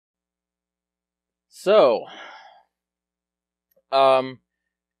So, um,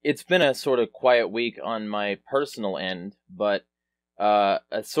 it's been a sort of quiet week on my personal end, but a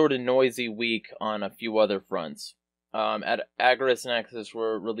sort of noisy week on a few other fronts. At Agris Nexus,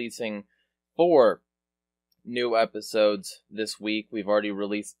 we're releasing 4 new episodes this week. We've already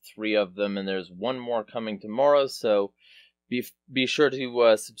released 3 of them, and there's one more coming tomorrow, so be sure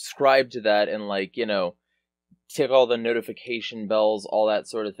to subscribe to that and, tick all the notification bells, all that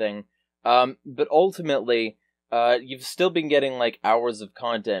sort of thing. But ultimately, you've still been getting, hours of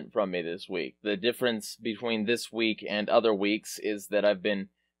content from me this week. The difference between this week and other weeks is that I've been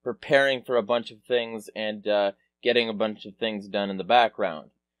preparing for a bunch of things and getting a bunch of things done in the background.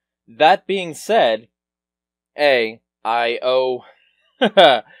 That being said, A, I owe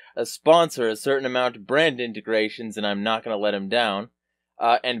a sponsor a certain amount of brand integrations, and I'm not going to let him down.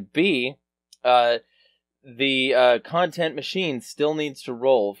 And B, the content machine still needs to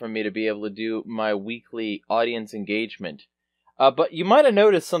roll for me to be able to do my weekly audience engagement. But you might have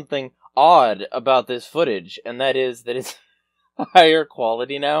noticed something odd about this footage, and that is that it's higher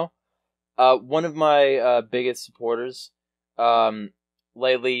quality now. One of my biggest supporters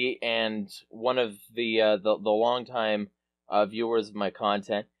lately, and one of the longtime viewers of my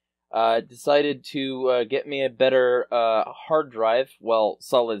content, decided to get me a better hard drive, well,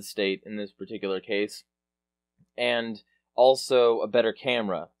 solid state in this particular case, and also a better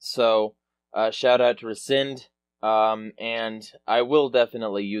camera. So, shout out to Rescind, and I will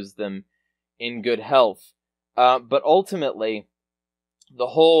definitely use them in good health. But ultimately, the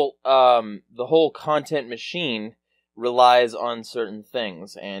whole content machine relies on certain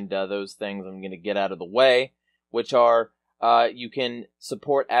things, and those things I'm going to get out of the way, which are, you can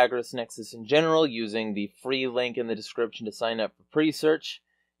support Agris Nexus in general using the free link in the description to sign up for pre-search.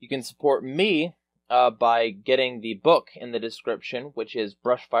 You can support me by getting the book in the description, which is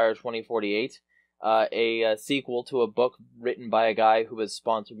BRUSHFIRE 2048, a sequel to a book written by a guy who has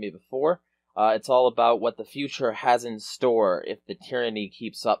sponsored me before. It's all about what the future has in store if the tyranny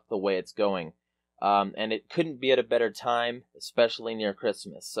keeps up the way it's going. And it couldn't be at a better time, especially near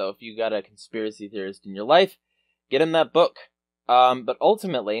Christmas. So if you got a conspiracy theorist in your life, get him that book. But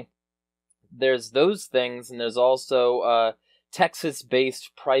ultimately, there's those things, and there's also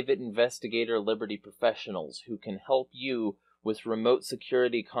Texas-based private investigator Liberty professionals who can help you with remote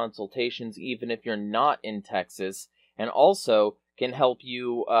security consultations even if you're not in Texas, and also can help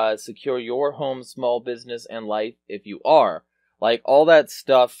you secure your home, small business, and life if you are. All that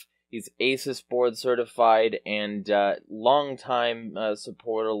stuff. He's ASIS board certified and long-time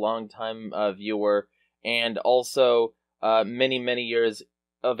supporter, long-time viewer, and also many, many years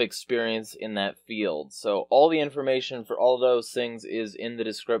of experience in that field. So all the information for all those things is in the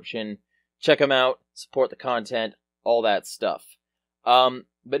description. Check them out, support the content, all that stuff. But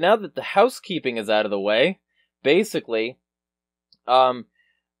now that the housekeeping is out of the way, basically, I'll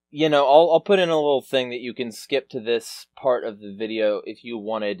put in a little thing that you can skip to this part of the video if you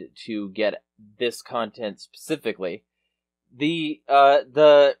wanted to get this content specifically. The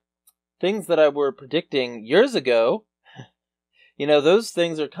things that I were predicting years ago, those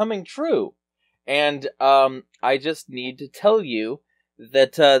things are coming true. And I just need to tell you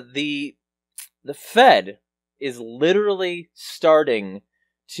that the Fed is literally starting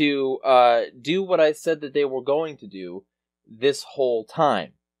to do what I said that they were going to do this whole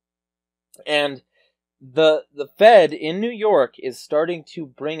time. And the Fed in New York is starting to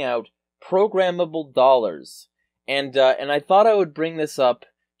bring out programmable dollars. And I thought I would bring this up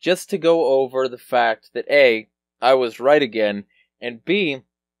just to go over the fact that A, I was right again, and B,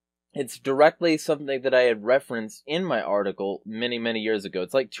 it's directly something that I had referenced in my article many, many years ago.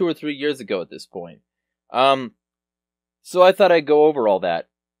 It's 2 or 3 years ago at this point. So I thought I'd go over all that.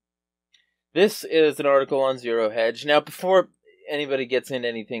 This is an article on Zero Hedge. Now, before anybody gets into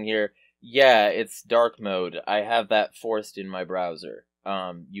anything here, yeah, it's dark mode. I have that forced in my browser.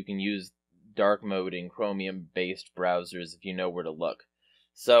 You can use dark mode in Chromium-based browsers if you know where to look.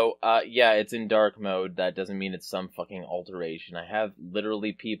 So, yeah, it's in dark mode. That doesn't mean it's some fucking alteration. I have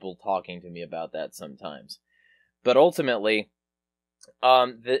literally people talking to me about that sometimes. But ultimately,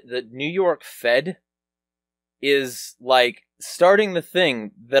 the New York Fed is, starting the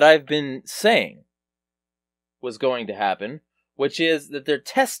thing that I've been saying was going to happen, which is that they're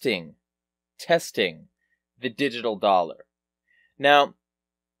testing the digital dollar. Now,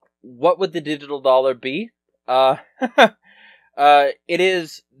 what would the digital dollar be? It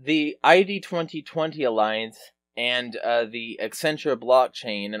is the ID 2020 Alliance and the Accenture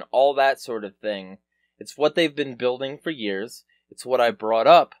blockchain and all that sort of thing. It's what they've been building for years. It's what I brought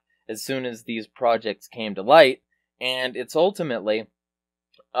up as soon as these projects came to light. And it's ultimately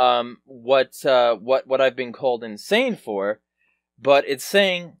what I've been called insane for, but it's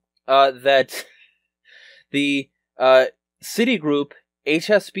saying that the Citigroup,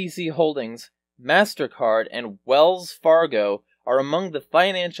 HSBC Holdings, MasterCard, and Wells Fargo are among the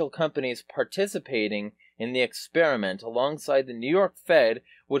financial companies participating in the experiment alongside the New York Fed,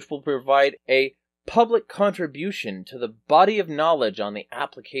 which will provide a public contribution to the body of knowledge on the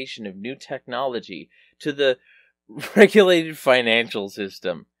application of new technology to the regulated financial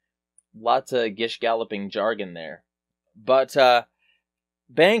system. Lots of gish-galloping jargon there. But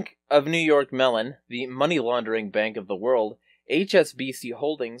Bank of New York Mellon, the money laundering bank of the world, HSBC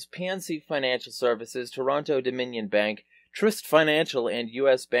Holdings, PNC Financial Services, Toronto Dominion Bank, Trust Financial, and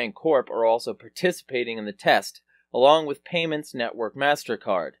U.S. Bank Corp. Are also participating in the test, along with payments network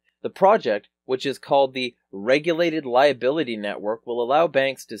MasterCard. The project, which is called the Regulated Liability Network, will allow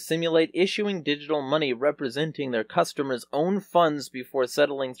banks to simulate issuing digital money representing their customers' own funds before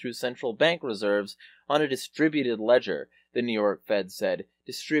settling through central bank reserves on a distributed ledger, the New York Fed said.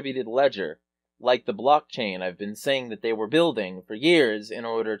 Distributed ledger. Like the blockchain I've been saying that they were building for years in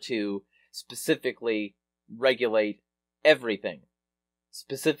order to specifically regulate everything.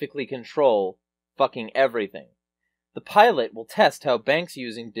 Specifically control fucking everything. The pilot will test how banks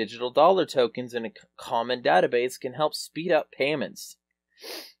using digital dollar tokens in a common database can help speed up payments.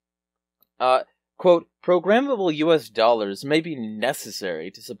 Quote, programmable US dollars may be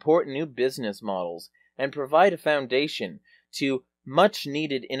necessary to support new business models and provide a foundation to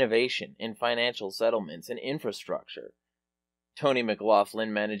much-needed innovation in financial settlements and infrastructure. Tony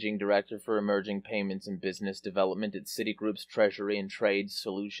McLaughlin, Managing Director for Emerging Payments and Business Development at Citigroup's Treasury and Trade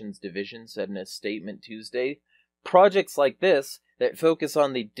Solutions Division, said in a statement Tuesday, projects like this, that focus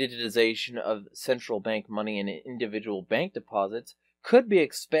on the digitization of central bank money and individual bank deposits, could be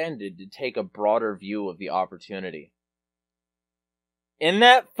expanded to take a broader view of the opportunity. Isn't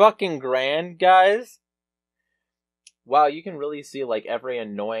that fucking grand, guys? Wow, you can really see, like, every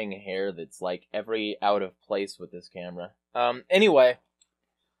annoying hair that's, like, every out of place with this camera. Anyway,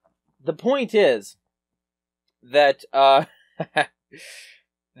 the point is that,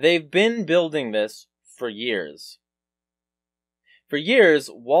 they've been building this for years. For years,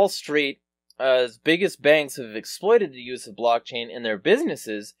 Wall Street's biggest banks have exploited the use of blockchain in their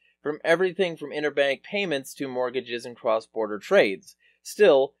businesses, from everything from interbank payments to mortgages and cross-border trades.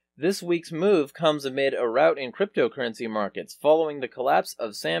 Still, this week's move comes amid a rout in cryptocurrency markets following the collapse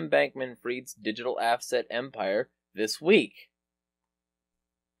of Sam Bankman-Fried's digital asset empire this week.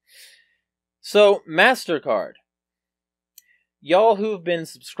 So, MasterCard. Y'all who've been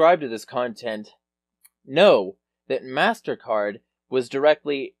subscribed to this content know that MasterCard was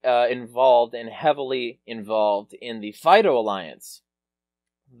directly involved and heavily involved in the FIDO Alliance.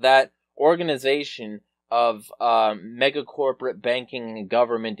 That organization of mega corporate banking and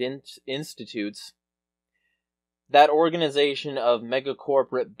government institutes, that organization of mega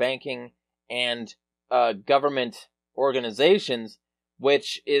corporate banking and government organizations,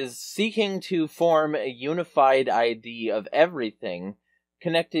 which is seeking to form a unified ID of everything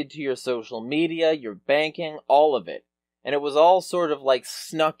connected to your social media, your banking, all of it. And it was all sort of like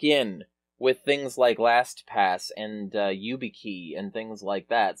snuck in with things like LastPass and YubiKey and things like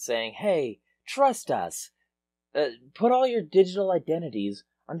that, saying, hey, trust us. Put all your digital identities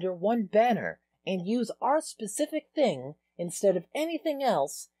under one banner and use our specific thing instead of anything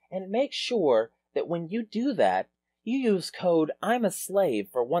else, and make sure that when you do that, you use code I'm a slave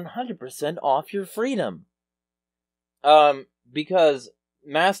for 100% off your freedom. Because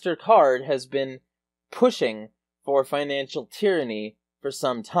MasterCard has been pushing for financial tyranny for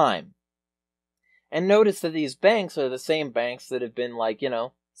some time. And notice that these banks are the same banks that have been, like,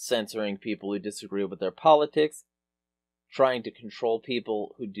 censoring people who disagree with their politics, trying to control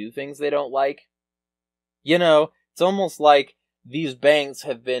people who do things they don't like. It's almost like these banks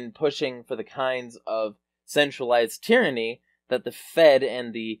have been pushing for the kinds of centralized tyranny that the Fed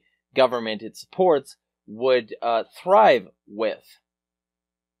and the government it supports would thrive with.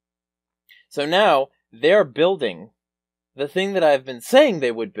 So now, they're building the thing that I've been saying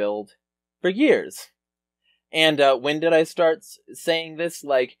they would build for years. And when did I start saying this,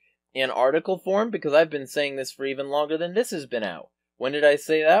 like, in article form? Because I've been saying this for even longer than this has been out. When did I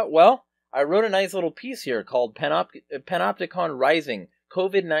say that? Well, I wrote a nice little piece here called Panopticon Rising,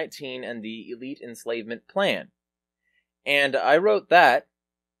 COVID-19 and the Elite Enslavement Plan. And I wrote that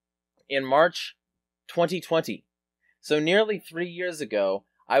in March 2020. So nearly 3 years ago,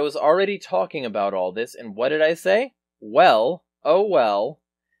 I was already talking about all this, and what did I say? Well,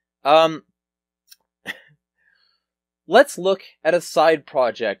 let's look at a side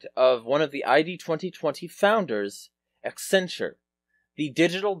project of one of the ID 2020 founders, Accenture. the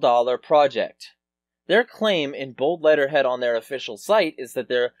Digital Dollar Project. Their claim in bold letterhead on their official site is that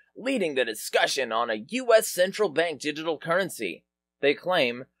they're leading the discussion on a U.S. central bank digital currency. They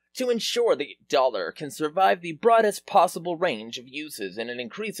claim to ensure the dollar can survive the broadest possible range of uses in an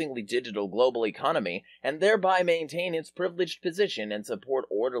increasingly digital global economy and thereby maintain its privileged position and support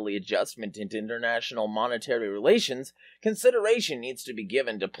orderly adjustment into international monetary relations, consideration needs to be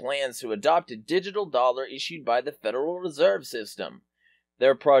given to plans to adopt a digital dollar issued by the Federal Reserve System.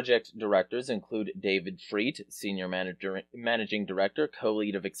 Their project directors include David Freet, Senior Managing Director,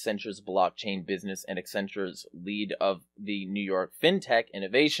 co-lead of Accenture's blockchain business and Accenture's lead of the New York FinTech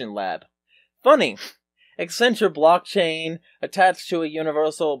Innovation Lab. Funny! Accenture blockchain, attached to a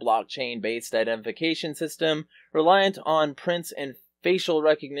universal blockchain-based identification system, reliant on prints and facial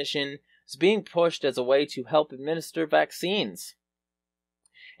recognition, is being pushed as a way to help administer vaccines.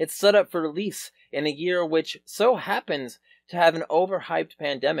 It's set up for release in a year which so happens to have an overhyped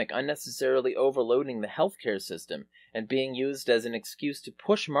pandemic unnecessarily overloading the healthcare system and being used as an excuse to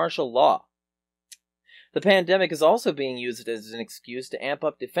push martial law. The pandemic is also being used as an excuse to amp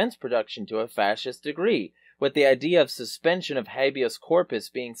up defense production to a fascist degree, with the idea of suspension of habeas corpus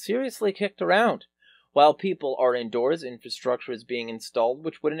being seriously kicked around. While people are indoors, infrastructure is being installed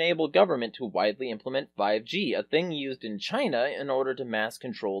which would enable government to widely implement 5G, a thing used in China in order to mass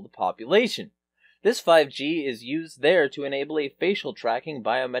control the population. This 5G is used there to enable a facial tracking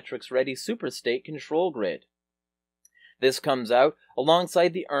biometrics-ready superstate control grid. This comes out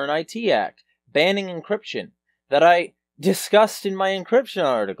alongside the Earn IT Act, banning encryption, that I discussed in my encryption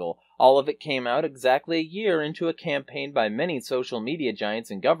article. All of it came out exactly a year into a campaign by many social media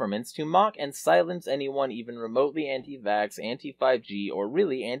giants and governments to mock and silence anyone even remotely anti-vax, anti-5G, or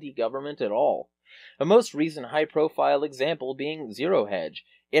really anti-government at all. A most recent high-profile example being Zero Hedge.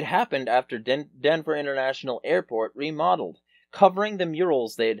 It happened after Denver International Airport remodeled, covering the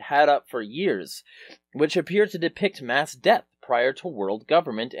murals they had had up for years, which appear to depict mass death prior to world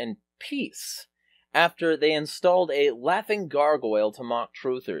government and peace, after they installed a laughing gargoyle to mock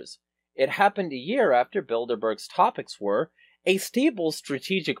truthers. It happened a year after Bilderberg's topics were a stable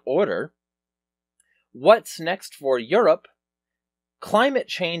strategic order, what's next for Europe, climate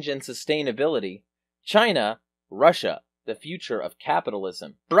change and sustainability, China, Russia, the future of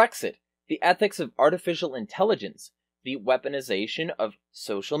capitalism, Brexit, the ethics of artificial intelligence, the weaponization of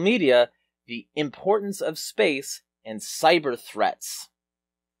social media, the importance of space, and cyber threats.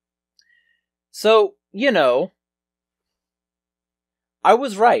 So, I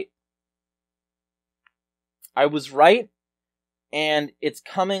was right. And it's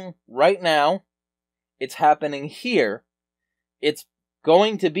coming right now. It's happening here. It's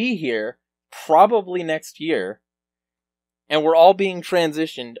going to be here probably next year. And we're all being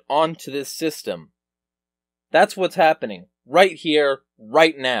transitioned onto this system. That's what's happening right here,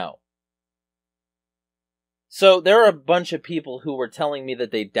 right now. So there are a bunch of people who were telling me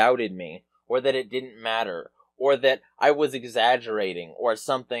that they doubted me, or that it didn't matter, or that I was exaggerating, or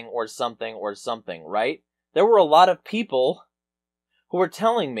something, right? There were a lot of people who were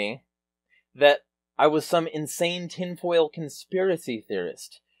telling me that I was some insane tinfoil conspiracy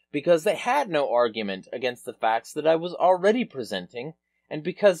theorist, because they had no argument against the facts that I was already presenting, and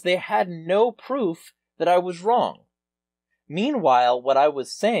because they had no proof that I was wrong. Meanwhile, what I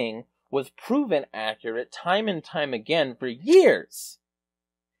was saying was proven accurate time and time again for years.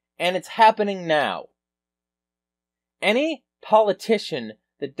 And it's happening now. Any politician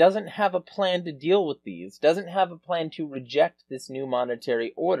that doesn't have a plan to deal with these, doesn't have a plan to reject this new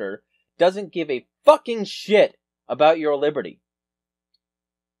monetary order, doesn't give a fucking shit about your liberty.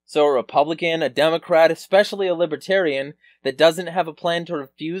 So a Republican, a Democrat, especially a Libertarian, that doesn't have a plan to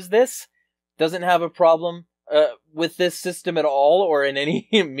refuse this, doesn't have a problem with this system at all, or in any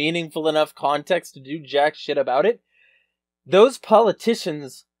meaningful enough context to do jack shit about it, those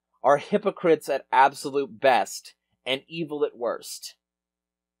politicians are hypocrites at absolute best, and evil at worst.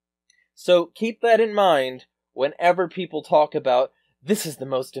 So keep that in mind whenever people talk about, this is the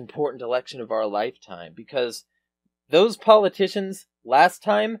most important election of our lifetime, because those politicians, last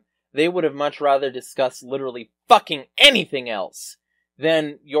time, they would have much rather discussed literally fucking anything else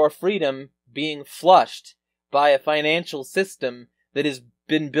than your freedom being flushed by a financial system that has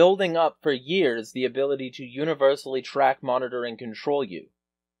been building up for years the ability to universally track, monitor, and control you.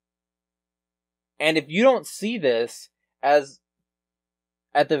 And if you don't see this as,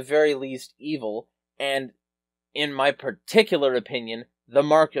 at the very least, evil, and, in my particular opinion, the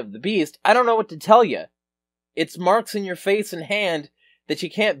mark of the beast, I don't know what to tell you. It's marks in your face and hand that you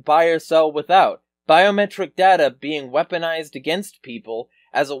can't buy or sell without. Biometric data being weaponized against people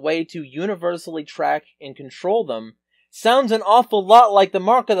as a way to universally track and control them sounds an awful lot like the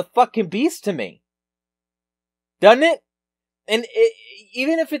mark of the fucking beast to me. Doesn't it? And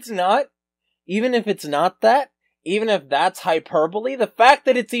even if it's not that, even if that's hyperbole, the fact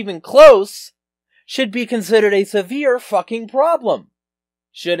that it's even close should be considered a severe fucking problem.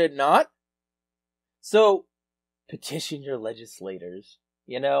 Should it not? So, petition your legislators,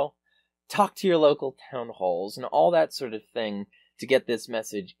 talk to your local town halls and all that sort of thing to get this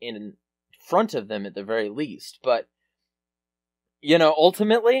message in front of them at the very least. But,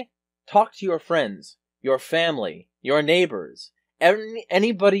 ultimately, talk to your friends, your family, your neighbors,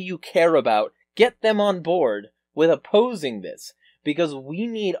 anybody you care about. Get them on board with opposing this, because we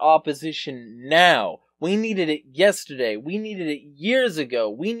need opposition now. We needed it yesterday. We needed it years ago.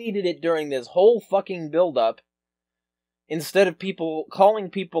 We needed it during this whole fucking build-up, instead of people calling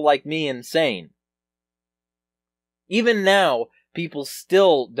people like me insane. Even now, people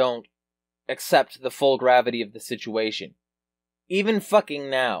still don't accept the full gravity of the situation. Even fucking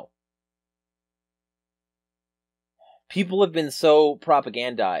now. People have been so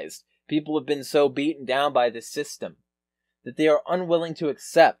propagandized, people have been so beaten down by the system, that they are unwilling to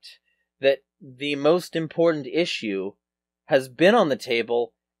accept that the most important issue has been on the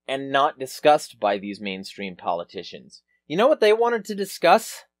table and not discussed by these mainstream politicians. You know what they wanted to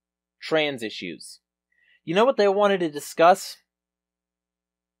discuss? Trans issues. You know what they wanted to discuss?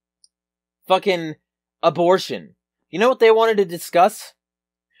 Fucking abortion. You know what they wanted to discuss?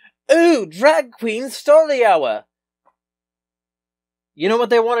 Ooh, drag queen story hour. You know what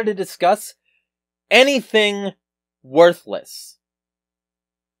they wanted to discuss? Anything worthless.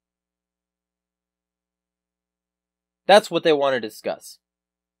 That's what they want to discuss.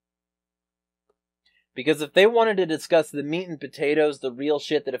 Because if they wanted to discuss the meat and potatoes, the real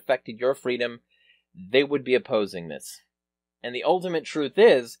shit that affected your freedom, they would be opposing this. And the ultimate truth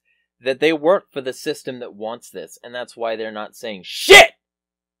is that they work for the system that wants this, and that's why they're not saying shit!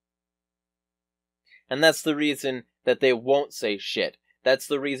 And that's the reason that they won't say shit. That's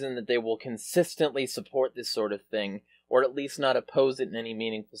the reason that they will consistently support this sort of thing, or at least not oppose it in any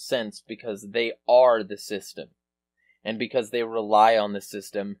meaningful sense, because they are the system. And because they rely on the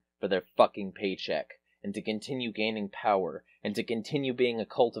system for their fucking paycheck, and to continue gaining power, and to continue being a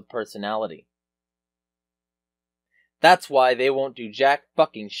cult of personality. That's why they won't do jack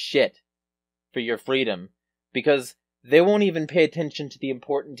fucking shit for your freedom, because they won't even pay attention to the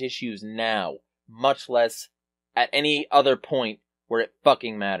important issues now, much less at any other point where it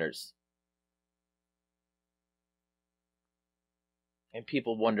fucking matters. And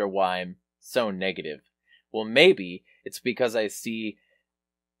people wonder why I'm so negative. Well, maybe it's because I see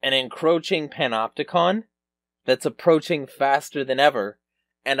an encroaching panopticon that's approaching faster than ever,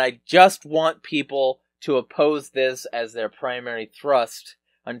 and I just want people to oppose this as their primary thrust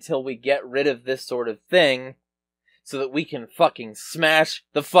until we get rid of this sort of thing, so that we can fucking smash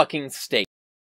the fucking state.